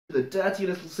The dirty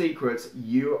little secrets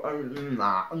you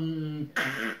own.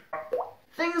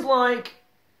 Things like,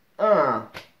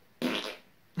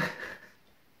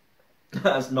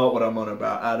 That's not what I'm on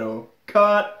about at all.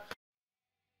 Cut!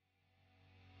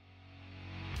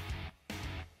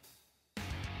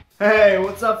 Hey,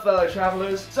 what's up fellow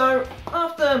travellers? So,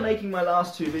 after making my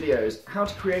last two videos, how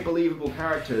to create believable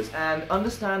characters and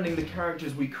understanding the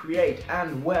characters we create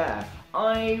and where,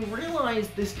 I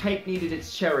realised this cake needed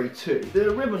its cherry too.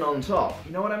 The ribbon on top,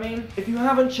 you know what I mean? If you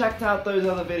haven't checked out those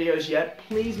other videos yet,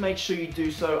 please make sure you do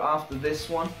so after this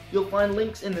one. You'll find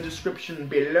links in the description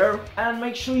below, and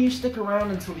make sure you stick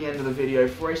around until the end of the video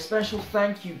for a special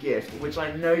thank you gift, which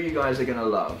I know you guys are gonna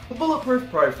love. The Bulletproof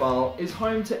Profile is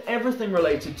home to everything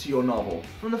related to your novel,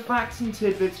 from the facts and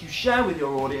tidbits you share with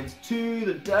your audience to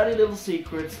the dirty little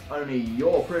secrets only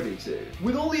you're privy to.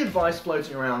 With all the advice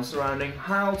floating around surrounding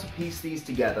how to piece these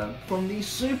together, from the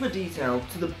super detailed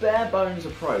to the bare bones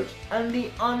approach, and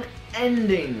the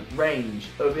unending range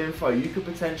of info you could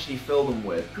potentially fill them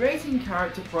with, creating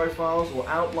character profiles or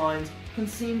outlines can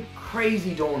seem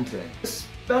crazy daunting.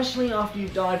 Especially after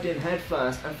you've dived in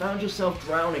headfirst and found yourself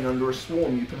drowning under a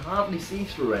swarm you can hardly see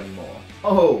through anymore.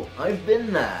 Oh, I've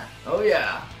been there. Oh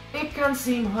yeah. It can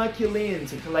seem Herculean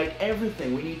to collate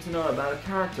everything we need to know about a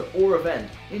character or event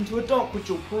into a doc which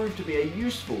will prove to be a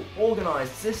useful,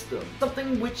 organised system.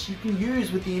 Something which you can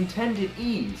use with the intended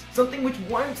ease. Something which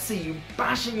won't see you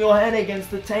bashing your head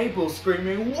against the table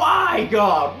screaming, "Why,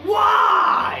 God?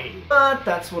 Why?" But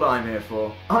that's what I'm here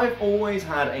for. I've always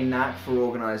had a knack for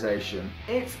organisation.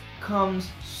 It comes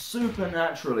super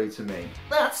naturally to me.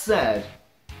 That said,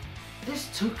 this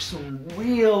took some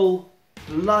real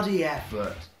bloody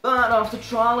effort. But after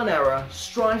trial and error,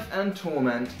 strife and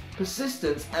torment,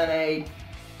 persistence and a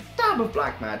dab of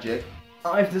black magic,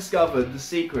 I've discovered the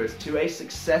secret to a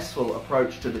successful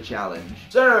approach to the challenge.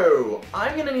 So,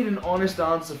 I'm gonna need an honest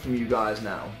answer from you guys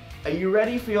now. Are you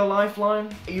ready for your lifeline?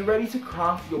 Are you ready to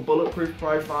craft your bulletproof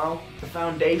profile, the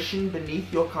foundation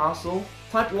beneath your castle?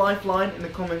 Type lifeline in the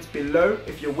comments below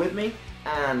if you're with me,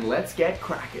 and let's get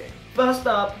cracking. First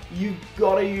up, you've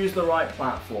got to use the right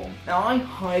platform. Now, I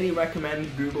highly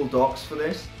recommend Google Docs for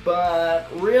this, but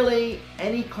really,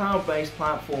 any cloud-based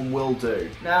platform will do.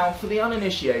 Now, for the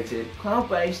uninitiated,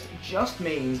 cloud-based just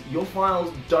means your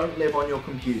files don't live on your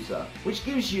computer, which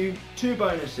gives you two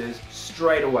bonuses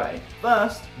straight away.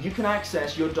 First, you can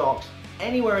access your docs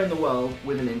anywhere in the world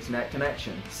with an internet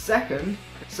connection. Second,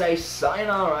 say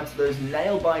sayonara to those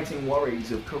nail-biting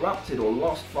worries of corrupted or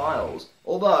lost files.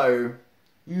 Although,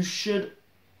 you should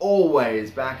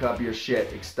always back up your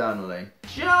shit externally,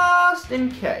 just in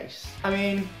case. I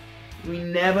mean, we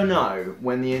never know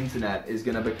when the internet is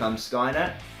gonna become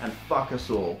Skynet and fuck us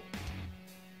all.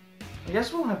 I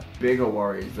guess we'll have bigger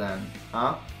worries then,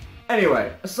 huh?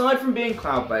 Anyway, aside from being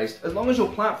cloud-based, as long as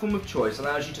your platform of choice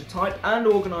allows you to type and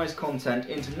organise content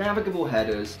into navigable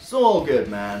headers, it's all good,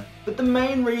 man. But the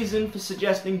main reason for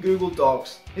suggesting Google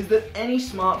Docs is that any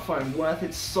smartphone worth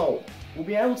its salt will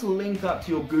be able to link up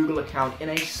to your Google account in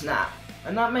a snap,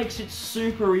 and that makes it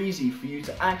super easy for you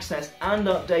to access and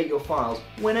update your files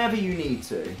whenever you need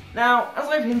to. Now, as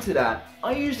I've hinted at,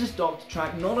 I use this doc to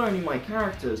track not only my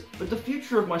characters, but the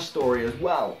future of my story as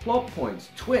well. Plot points,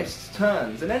 twists,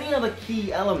 turns, and any other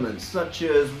key elements such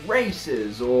as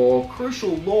races or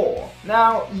crucial lore.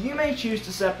 Now, you may choose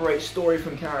to separate story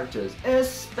from characters,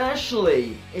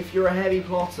 especially if you're a heavy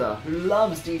plotter who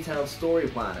loves detailed story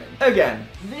planning. Again,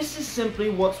 this is simply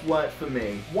what's worked for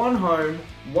me. One home,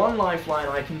 one lifeline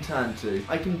I can turn to,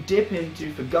 I can dip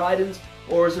into for guidance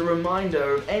or as a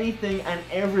reminder of anything and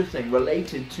everything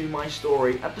related to my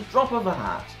story at the drop of a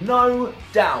hat. No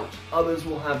doubt others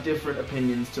will have different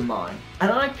opinions to mine,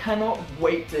 and I cannot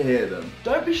wait to hear them.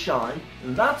 Don't be shy,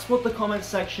 that's what the comment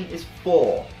section is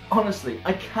for. Honestly,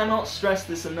 I cannot stress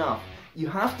this enough. You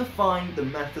have to find the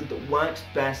method that works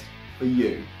best for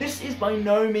you. This is by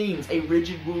no means a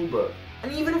rigid rulebook,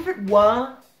 and even if it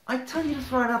were, I'd tell you to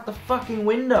throw it out the fucking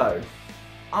window.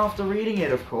 After reading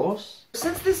it, of course.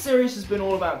 Since this series has been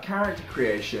all about character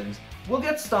creations, we'll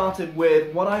get started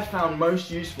with what I found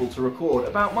most useful to record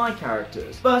about my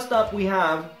characters. First up, we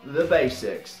have the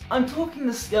basics. I'm talking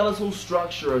the skeletal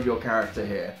structure of your character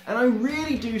here, and I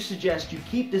really do suggest you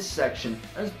keep this section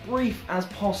as brief as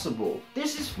possible.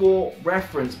 This is for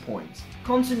reference points,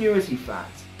 continuity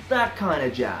facts, that kind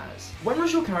of jazz. When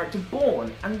was your character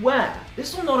born and where?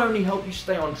 This will not only help you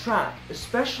stay on track,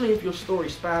 especially if your story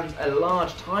spans a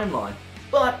large timeline,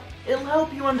 but it'll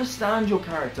help you understand your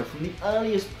character from the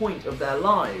earliest point of their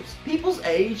lives. People's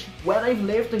age, where they've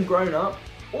lived and grown up,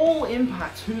 all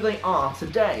impact who they are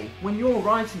today when you're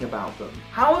writing about them.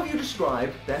 How have you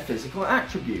described their physical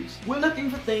attributes? We're looking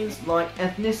for things like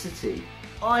ethnicity,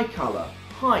 eye colour,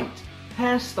 height,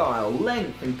 hairstyle,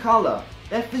 length and colour,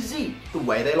 their physique, the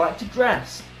way they like to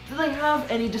dress. Do they have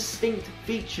any distinct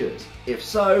features? If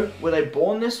so, were they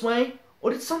born this way? Or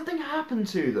did something happen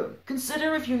to them?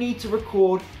 Consider if you need to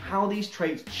record how these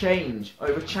traits change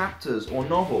over chapters or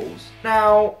novels.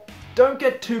 Now, don't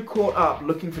get too caught up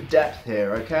looking for depth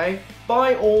here, okay?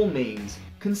 By all means,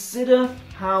 consider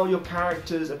how your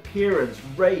character's appearance,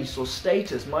 race or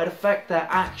status might affect their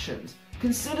actions.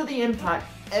 Consider the impact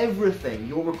everything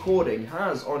you're recording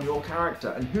has on your character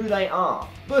and who they are.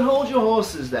 But hold your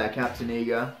horses there, Captain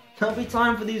Eager. There'll be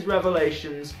time for these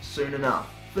revelations soon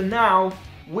enough. For now,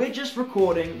 we're just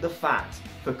recording the facts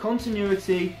for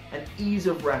continuity and ease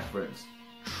of reference.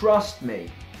 Trust me,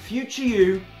 future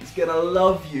you is gonna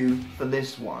love you for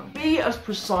this one. Be as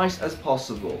precise as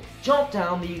possible. Jot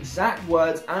down the exact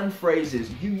words and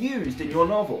phrases you used in your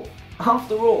novel.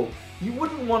 After all, you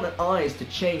wouldn't want eyes to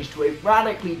change to a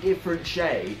radically different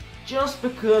shade just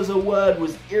because a word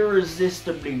was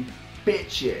irresistibly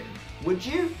bitchin', would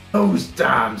you? Those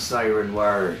damn siren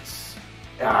words.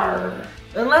 Arr.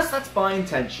 Unless that's by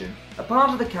intention, a part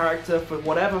of the character for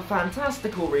whatever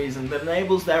fantastical reason that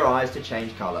enables their eyes to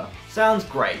change colour. Sounds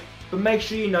great, but make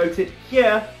sure you note it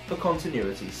here for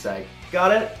continuity's sake.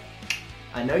 Got it?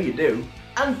 I know you do.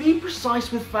 And be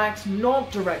precise with facts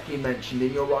not directly mentioned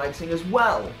in your writing as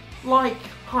well, like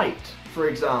height, for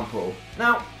example.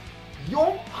 Now,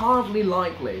 you're hardly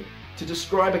likely to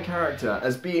describe a character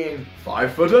as being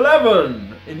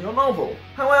 5'11" in your novel.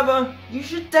 However, you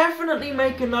should definitely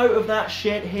make a note of that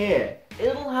shit here.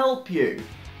 It'll help you.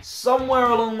 Somewhere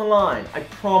along the line, I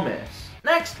promise.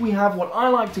 Next, we have what I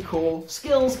like to call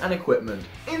skills and equipment.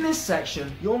 In this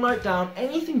section, you'll note down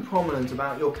anything prominent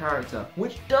about your character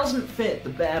which doesn't fit the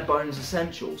bare bones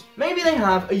essentials. Maybe they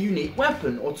have a unique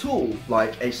weapon or tool,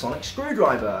 like a sonic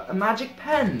screwdriver, a magic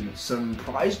pen, some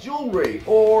prized jewelry,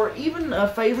 or even a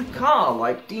favourite car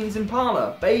like Dean's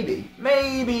Impala, Baby.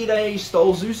 Maybe they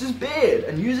stole Zeus's beard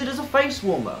and use it as a face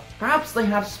warmer. Perhaps they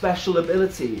have special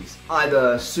abilities,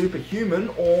 either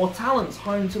superhuman or talents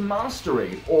honed to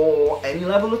mastery, or any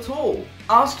level at all.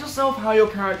 Ask yourself how your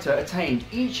character attained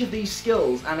each of these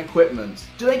skills and equipment.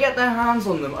 Do they get their hands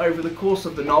on them over the course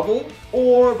of the novel,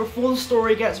 or before the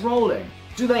story gets rolling?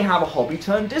 Do they have a hobby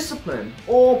turned discipline,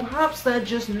 or perhaps they're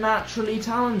just naturally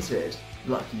talented?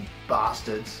 Lucky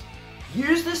bastards.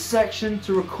 Use this section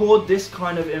to record this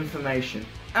kind of information,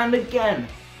 and again,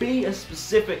 be as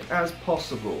specific as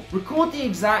possible. Record the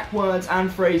exact words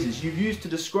and phrases you've used to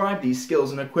describe these skills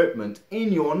and equipment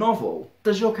in your novel.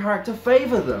 Does your character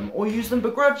favour them or use them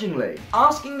begrudgingly?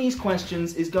 Asking these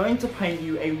questions is going to paint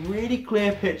you a really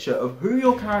clear picture of who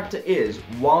your character is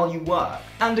while you work.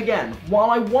 And again, while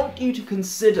I want you to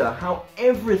consider how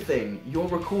everything you're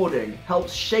recording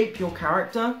helps shape your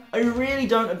character, I really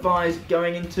don't advise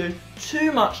going into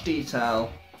too much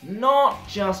detail. Not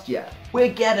just yet. We're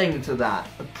getting to that,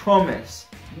 I promise.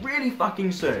 Really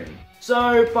fucking soon.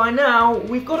 So, by now,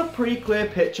 we've got a pretty clear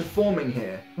picture forming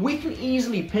here. We can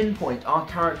easily pinpoint our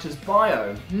character's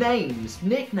bio, names,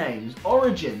 nicknames,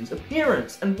 origins,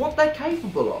 appearance, and what they're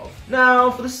capable of.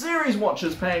 Now, for the series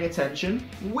watchers paying attention,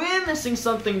 we're missing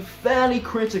something fairly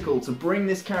critical to bring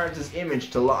this character's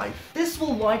image to life. This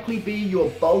will likely be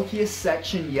your bulkiest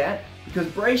section yet, because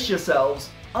brace yourselves,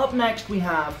 up next we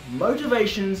have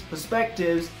motivations,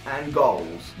 perspectives, and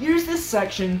goals. Use this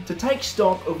section to take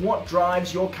stock of what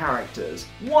drives your characters,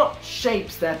 what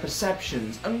shapes their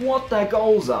perceptions, and what their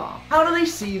goals are. How do they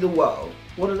see the world?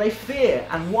 What do they fear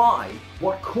and why?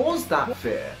 What caused that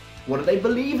fear? What do they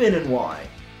believe in and why?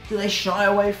 Do they shy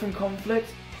away from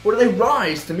conflict? Or do they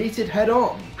rise to meet it head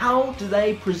on? How do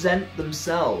they present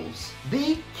themselves?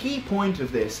 The key point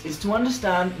of this is to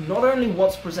understand not only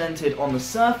what's presented on the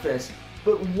surface,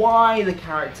 but why the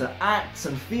character acts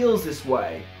and feels this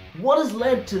way. What has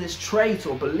led to this trait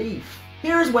or belief?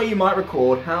 Here is where you might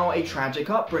record how a tragic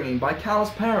upbringing by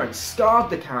callous parents scarred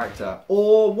the character,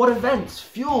 or what events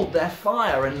fueled their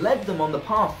fire and led them on the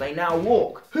path they now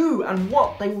walk, who and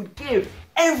what they would give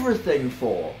everything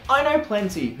for. I know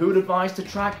plenty who would advise to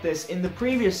track this in the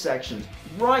previous sections,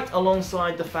 right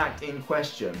alongside the fact in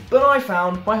question. But I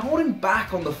found, by holding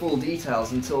back on the full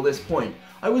details until this point,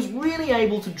 I was really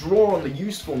able to draw on the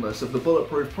usefulness of the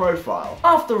Bulletproof Profile.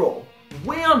 After all,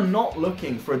 we are not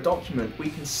looking for a document we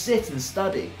can sit and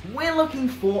study. We're looking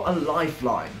for a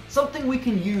lifeline, something we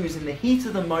can use in the heat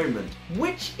of the moment,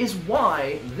 which is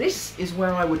why this is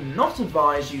where I would not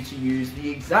advise you to use the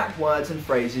exact words and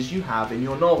phrases you have in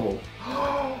your novel.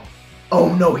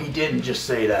 "Oh no, he didn't just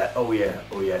say that. Oh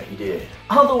yeah, he did."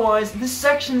 Otherwise, this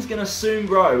section's gonna soon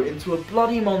grow into a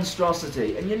bloody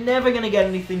monstrosity and you're never gonna get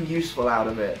anything useful out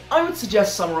of it. I would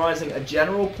suggest summarizing a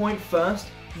general point first,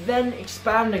 then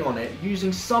expanding on it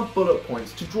using sub-bullet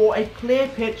points to draw a clear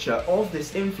picture of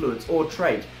this influence or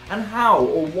trait and how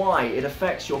or why it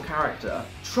affects your character.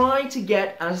 Try to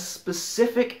get as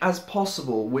specific as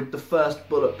possible with the first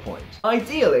bullet point.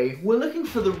 Ideally, we're looking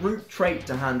for the root trait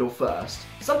to handle first,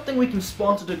 something we can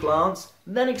spot at a glance,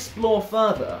 then explore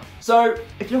further. So,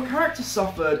 if your character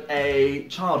suffered a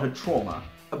childhood trauma,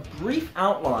 a brief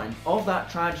outline of that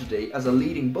tragedy as a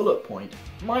leading bullet point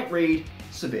might read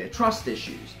severe trust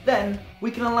issues. Then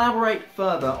we can elaborate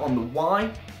further on the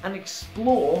why and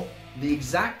explore the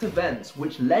exact events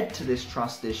which led to this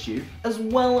trust issue, as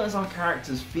well as our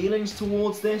character's feelings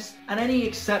towards this and any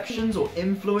exceptions or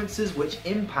influences which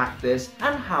impact this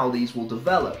and how these will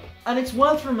develop. And it's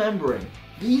worth remembering,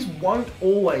 these won't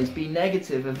always be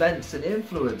negative events and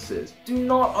influences. Do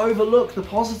not overlook the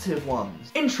positive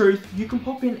ones. In truth, you can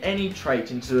pop in any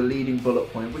trait into the leading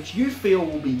bullet point which you feel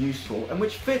will be useful and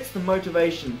which fits the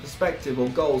motivation, perspective or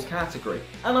goals category.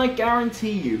 And I guarantee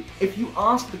you, if you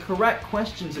ask the correct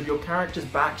questions of your character's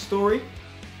backstory,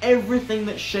 everything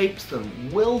that shapes them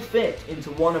will fit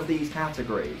into one of these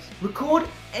categories. Record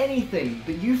anything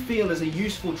that you feel is a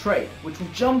useful trait which will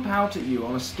jump out at you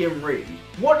on a skim read.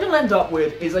 What you'll end up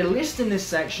with is a list in this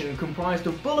section comprised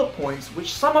of bullet points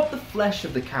which sum up the flesh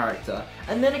of the character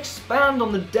and then expand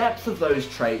on the depth of those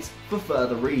traits for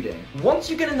further reading. Once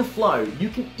you get in the flow, you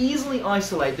can easily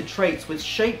isolate the traits which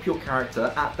shape your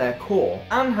character at their core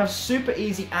and have super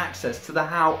easy access to the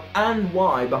how and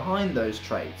why behind those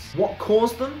traits. What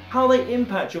caused them, how they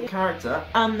impact your character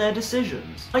and their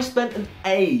decisions. I spent an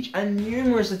age and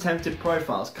numerous attempted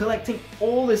profiles collecting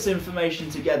all this information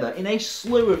together in a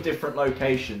slew of different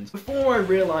locations before I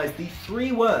realized the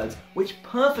 3 words which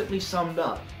perfectly summed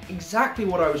up exactly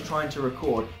what I was trying to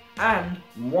record and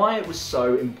why it was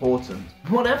so important.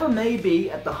 Whatever may be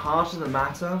at the heart of the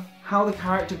matter, how the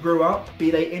character grew up,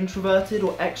 be they introverted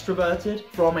or extroverted,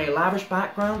 from a lavish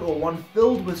background or one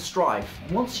filled with strife,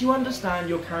 once you understand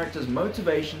your character's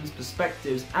motivations,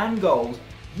 perspectives and goals,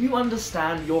 you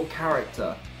understand your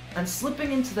character, and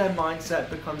slipping into their mindset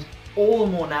becomes all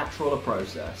the more natural a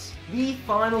process. The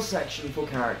final section for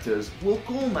characters we'll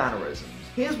call mannerisms.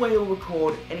 Here's where you'll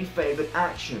record any favourite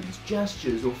actions,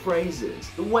 gestures or phrases,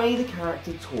 the way the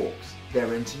character talks,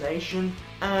 their intonation,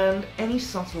 and any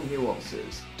subtle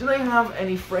nuances. Do they have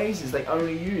any phrases they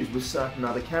only use with certain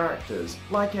other characters,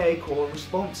 like a call and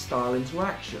response style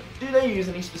interaction? Do they use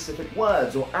any specific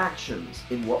words or actions?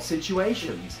 In what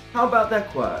situations? How about their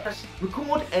quirks?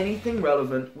 Record anything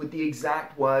relevant with the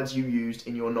exact words you used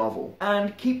in your novel.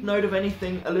 And keep note of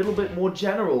anything a little bit more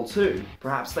general too.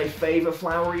 Perhaps they favour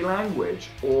flowery language,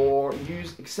 or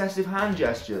use excessive hand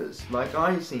gestures, like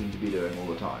I seem to be doing all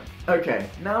the time. Okay,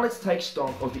 now let's take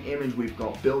stock of the image we've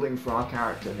got building for our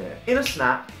character here. In a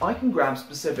snap, I can grab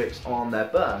specifics on their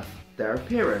birth, their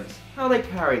appearance, how they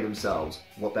carry themselves,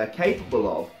 what they're capable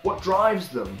of, what drives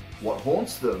them, what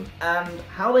haunts them, and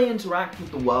how they interact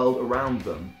with the world around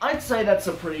them. I'd say that's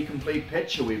a pretty complete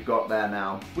picture we've got there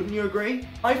now, wouldn't you agree?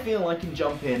 I feel I can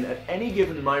jump in at any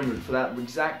given moment for that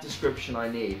exact description I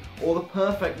need, or the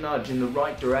perfect nudge in the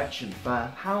right direction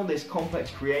for how this complex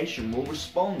creation will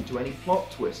respond to any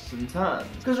plot twists and turns.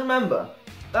 Because remember,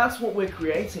 that's what we're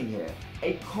creating here.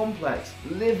 A complex,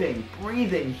 living,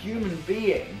 breathing human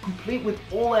being, complete with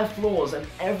all their flaws and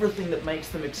everything that makes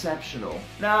them exceptional.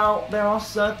 Now, there are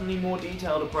certainly more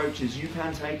detailed approaches you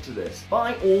can take to this.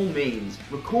 By all means,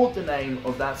 record the name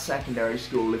of that secondary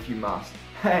school if you must.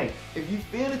 Hey, if you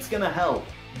feel it's gonna help,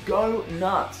 go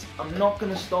nuts. I'm not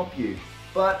gonna stop you.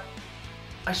 But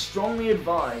I strongly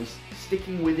advise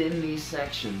sticking within these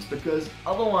sections because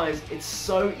otherwise it's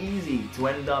so easy to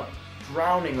end up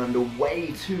drowning under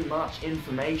way too much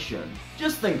information.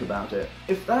 Just think about it.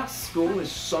 If that school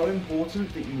is so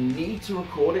important that you need to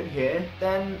record it here,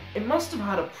 then it must have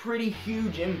had a pretty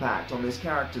huge impact on this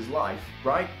character's life,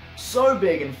 right? So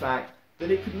big, in fact,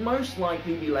 that it could most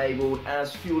likely be labelled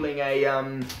as fueling a,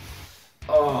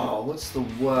 what's the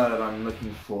word I'm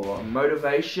looking for? A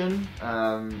motivation,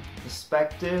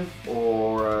 perspective,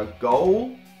 or a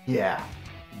goal? Yeah.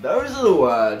 Those are the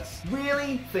words.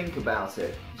 Really think about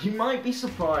it. You might be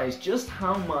surprised just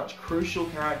how much crucial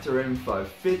character info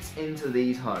fits into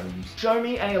these homes. Show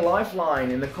me a lifeline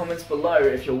in the comments below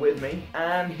if you're with me,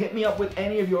 and hit me up with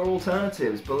any of your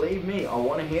alternatives. Believe me, I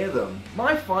want to hear them.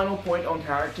 My final point on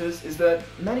characters is that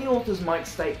many authors might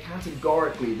state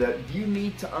categorically that you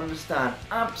need to understand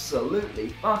absolutely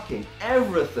fucking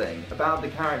everything about the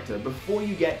character before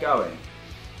you get going.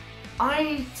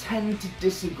 I tend to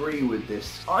disagree with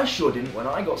this. I sure didn't when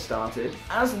I got started.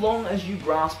 As long as you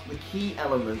grasp the key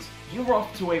elements, you're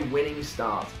off to a winning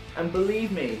start. And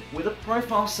believe me, with a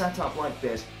profile setup like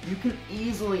this, you can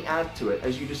easily add to it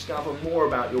as you discover more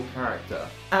about your character.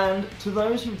 And to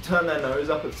those who turn their nose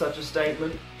up at such a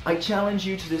statement, I challenge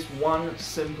you to this one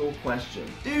simple question.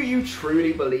 Do you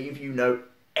truly believe you know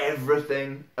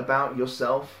everything about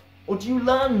yourself? Or do you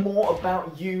learn more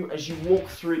about you as you walk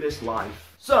through this life?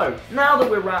 So, now that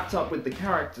we're wrapped up with the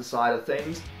character side of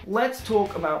things, let's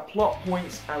talk about plot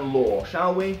points and lore,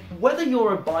 shall we? Whether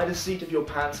you're a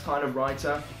by-the-seat-of-your-pants kind of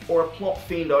writer, or a plot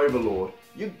fiend overlord,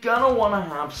 you're gonna wanna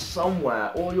have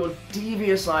somewhere all your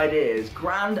devious ideas,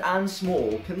 grand and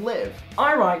small, can live.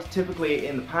 I write typically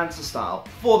in the pantser style,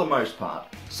 for the most part,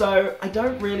 so I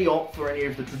don't really opt for any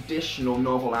of the traditional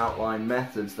novel outline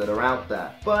methods that are out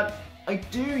there, but I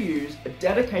do use a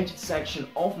dedicated section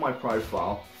of my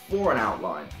profile for an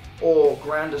outline, or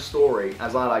grander story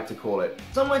as I like to call it.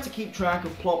 Somewhere to keep track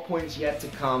of plot points yet to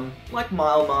come, like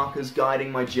mile markers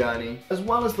guiding my journey, as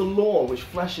well as the lore which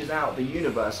fleshes out the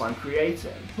universe I'm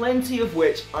creating. Plenty of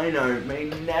which I know may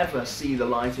never see the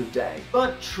light of day.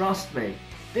 But trust me,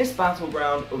 this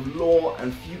battleground of lore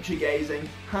and future gazing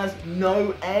has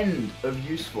no end of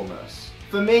usefulness.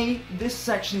 For me, this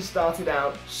section started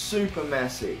out super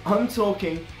messy. I'm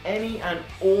talking any and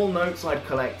all notes I'd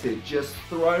collected just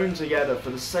thrown together for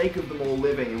the sake of them all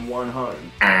living in one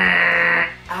home.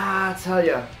 I tell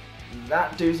ya,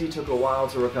 that doozy took a while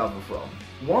to recover from.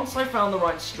 Once I found the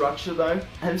right structure though,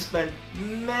 and spent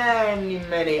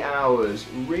many hours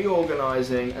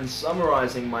reorganizing and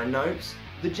summarizing my notes,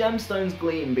 the gemstone's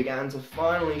gleam began to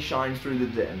finally shine through the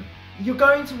dim. You're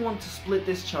going to want to split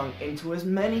this chunk into as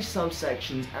many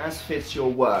subsections as fits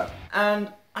your work,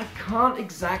 and I can't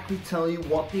exactly tell you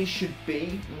what these should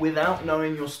be without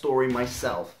knowing your story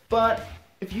myself, but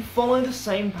if you follow the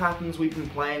same patterns we've been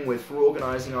playing with for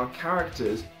organising our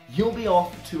characters, you'll be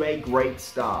off to a great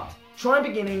start. Try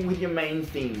beginning with your main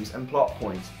themes and plot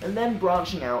points, and then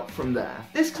branching out from there.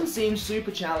 This can seem super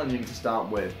challenging to start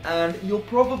with, and you'll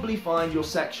probably find your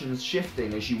sections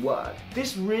shifting as you work.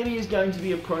 This really is going to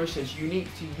be a process unique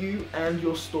to you and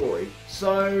your story,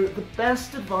 so the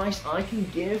best advice I can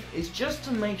give is just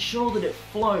to make sure that it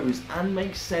flows and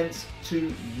makes sense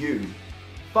to you.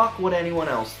 Fuck what anyone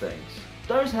else thinks.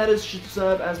 Those headers should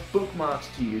serve as bookmarks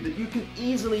to you that you can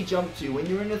easily jump to when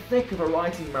you're in the thick of a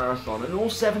writing marathon and all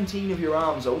 17 of your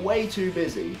arms are way too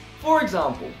busy. For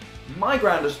example, my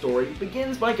grander story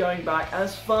begins by going back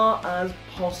as far as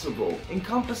possible,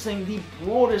 encompassing the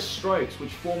broadest strokes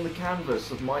which form the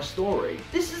canvas of my story.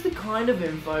 This is the kind of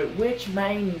info which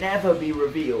may never be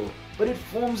revealed, but it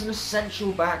forms an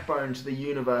essential backbone to the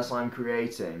universe I'm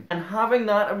creating. And having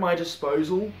that at my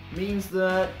disposal means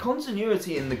that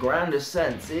continuity in the grandest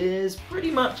sense is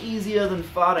pretty much easier than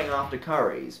farting after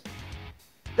curries.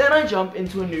 Then I jump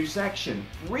into a new section,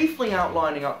 briefly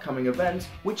outlining upcoming events,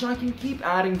 which I can keep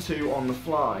adding to on the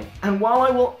fly. And while I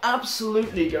will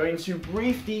absolutely go into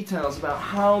brief details about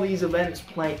how these events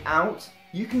play out,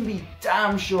 you can be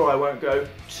damn sure I won't go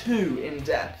too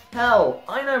in-depth. Hell,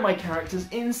 I know my characters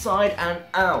inside and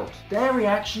out. Their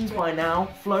reactions by now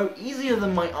flow easier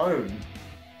than my own.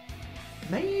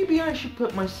 Maybe I should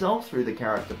put myself through the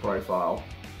character profile.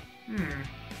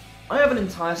 I have an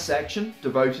entire section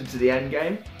devoted to the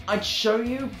endgame. I'd show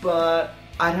you, but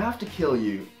I'd have to kill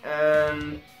you,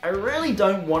 and I really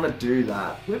don't want to do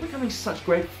that. We're becoming such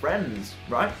great friends,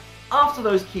 right? After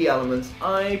those key elements,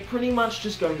 I pretty much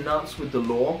just go nuts with the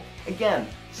lore. Again,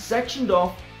 sectioned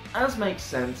off as makes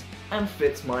sense and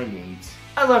fits my needs.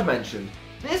 As I've mentioned,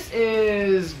 this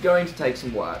is going to take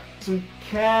some work, some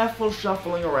careful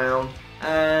shuffling around,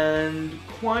 and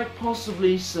quite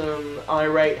possibly some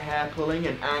irate hair pulling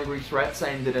and angry threats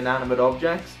aimed at inanimate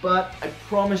objects, but I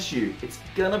promise you, it's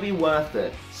gonna be worth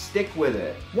it. Stick with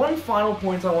it. One final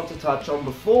point I want to touch on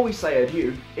before we say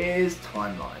adieu is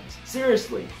timelines.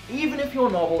 Seriously, even if your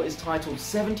novel is titled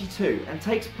 72 and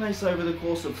takes place over the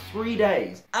course of 3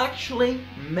 days, actually,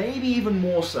 maybe even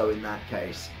more so in that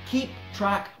case, keep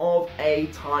track of a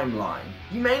timeline.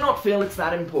 You may not feel it's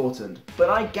that important, but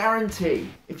I guarantee,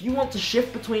 if you want to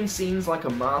shift between scenes like a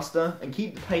master and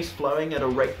keep the pace flowing at a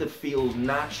rate that feels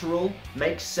natural,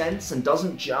 makes sense and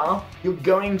doesn't jar, you're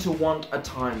going to want a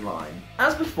timeline.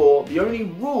 As before, the only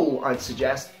rule I'd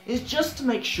suggest is just to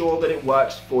make sure that it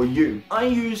works for you. I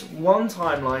use one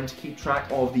timeline to keep track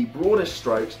of the broadest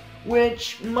strokes,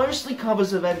 which mostly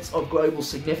covers events of global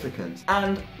significance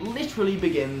and literally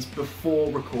begins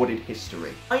before recorded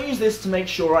history. I use this to make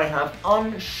sure I have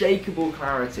unshakable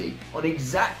clarity on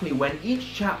exactly when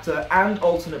each chapter and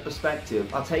alternate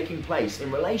perspective are taking place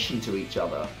in relation to each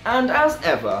other. And as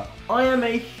ever, I am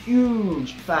a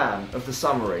huge fan of the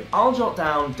summary. I'll jot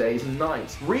down days and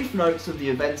nights, brief notes of the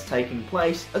events taking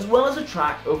place, as well as a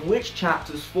track of which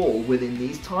chapters fall within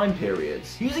these time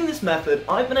periods. Using this method,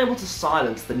 I've been able to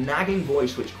silence the nagging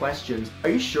voice which questions, are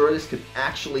you sure this could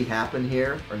actually happen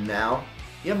here or now?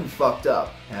 You haven't fucked up,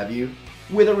 have you?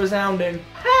 With a resounding,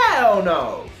 hell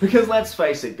no! Because let's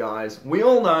face it guys, we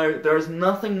all know there is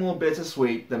nothing more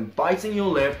bittersweet than biting your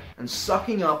lip and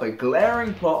sucking up a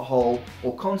glaring plot hole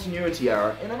or continuity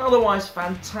error in an otherwise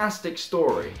fantastic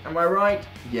story. Am I right?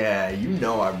 Yeah, you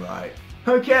know I'm right.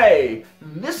 Okay,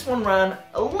 this one ran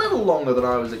a little longer than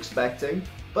I was expecting,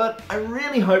 but I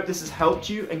really hope this has helped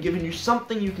you and given you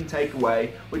something you can take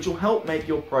away which will help make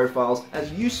your profiles as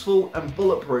useful and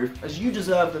bulletproof as you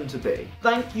deserve them to be.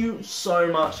 Thank you so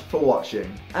much for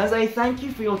watching. As a thank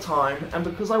you for your time and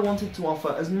because I wanted to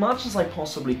offer as much as I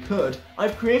possibly could,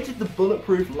 I've created the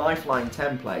Bulletproof Lifeline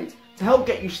template to help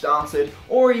get you started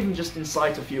or even just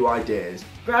incite a few ideas.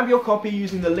 Grab your copy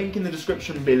using the link in the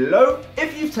description below.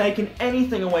 If you've taken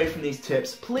anything away from these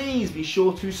tips, please be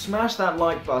sure to smash that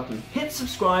like button, hit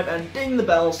subscribe and ding the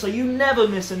bell so you never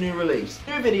miss a new release.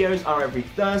 New videos are every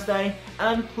Thursday,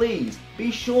 and please be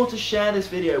sure to share this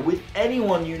video with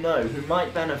anyone you know who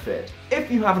might benefit. If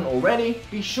you haven't already,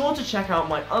 be sure to check out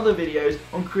my other videos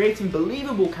on creating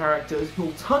believable characters who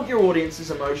will tug your audience's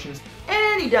emotions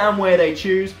any damn way they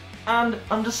choose, and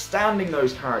understanding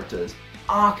those characters,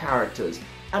 our characters,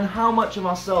 and how much of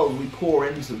ourselves we pour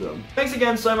into them. Thanks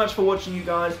again so much for watching you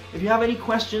guys. If you have any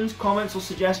questions, comments or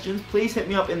suggestions, please hit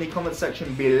me up in the comment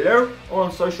section below or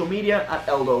on social media at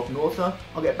 @Dalton.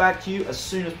 I'll get back to you as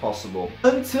soon as possible.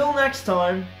 Until next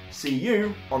time, see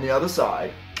you on the other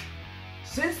side.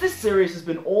 Since this series has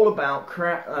been all about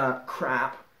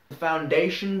crap, the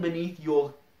foundation beneath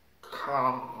your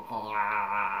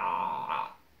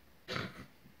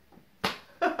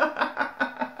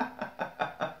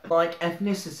like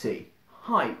ethnicity,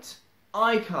 height,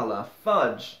 eye colour,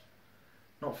 fudge.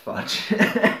 Not fudge.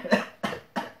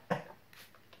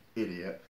 Idiot.